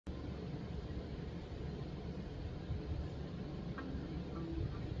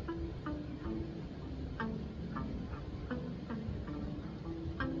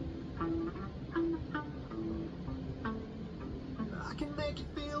make you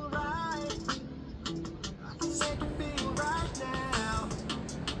feel right. I can make you feel right now.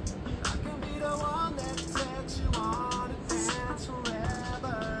 I can be the one that sets you on to dance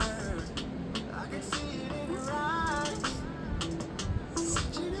forever. I can see it in your eyes.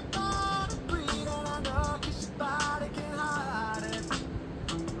 Cheated by the greed, and I know 'cause your body can hide it.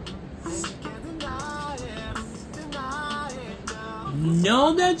 And you can't deny it, no. Know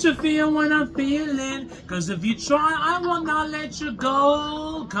that you feel what I'm feeling, 'cause if you try, I will not let you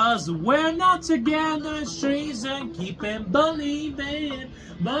go. 'Cause we're not together in streets and keeping believing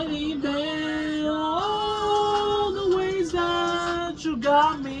all the ways that you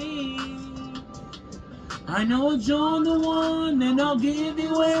got me. I know you're the one, and I'll give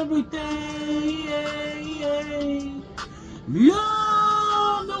you everything.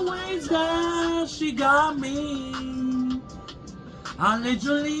 Love the ways that she got me. I'll let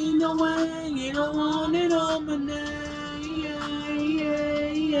you lean away, you don't want it on my name.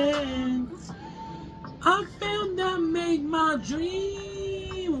 I feel that make my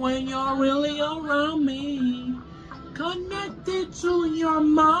dream when you're really around me. Connected to your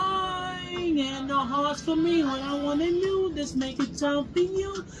mind and the heart's for me. When I want to do this, make it time for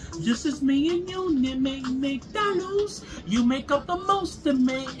you. Just as me and you, then make that loose. You make up the most of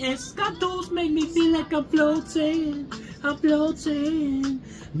me. Escatos make me feel like I'm floating.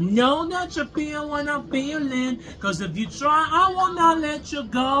 Know that you feel what I'm feeling, 'cause if you try, I will not let you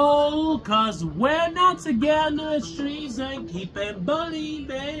go. 'Cause we're not together in streets and keeping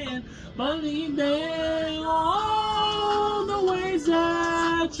believing all the ways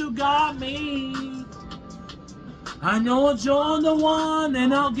that you got me. I know you're the one,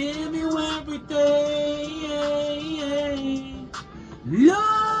 and I'll give you everything.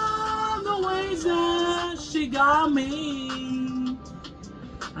 Love the ways that she got me.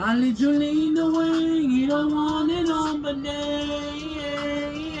 I let you lean away, you don't want it on my name.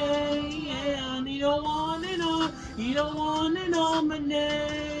 You don't want it on, you don't want it on my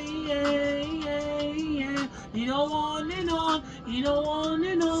name. You don't want it on, you don't want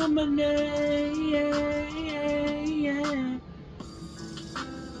it on my name.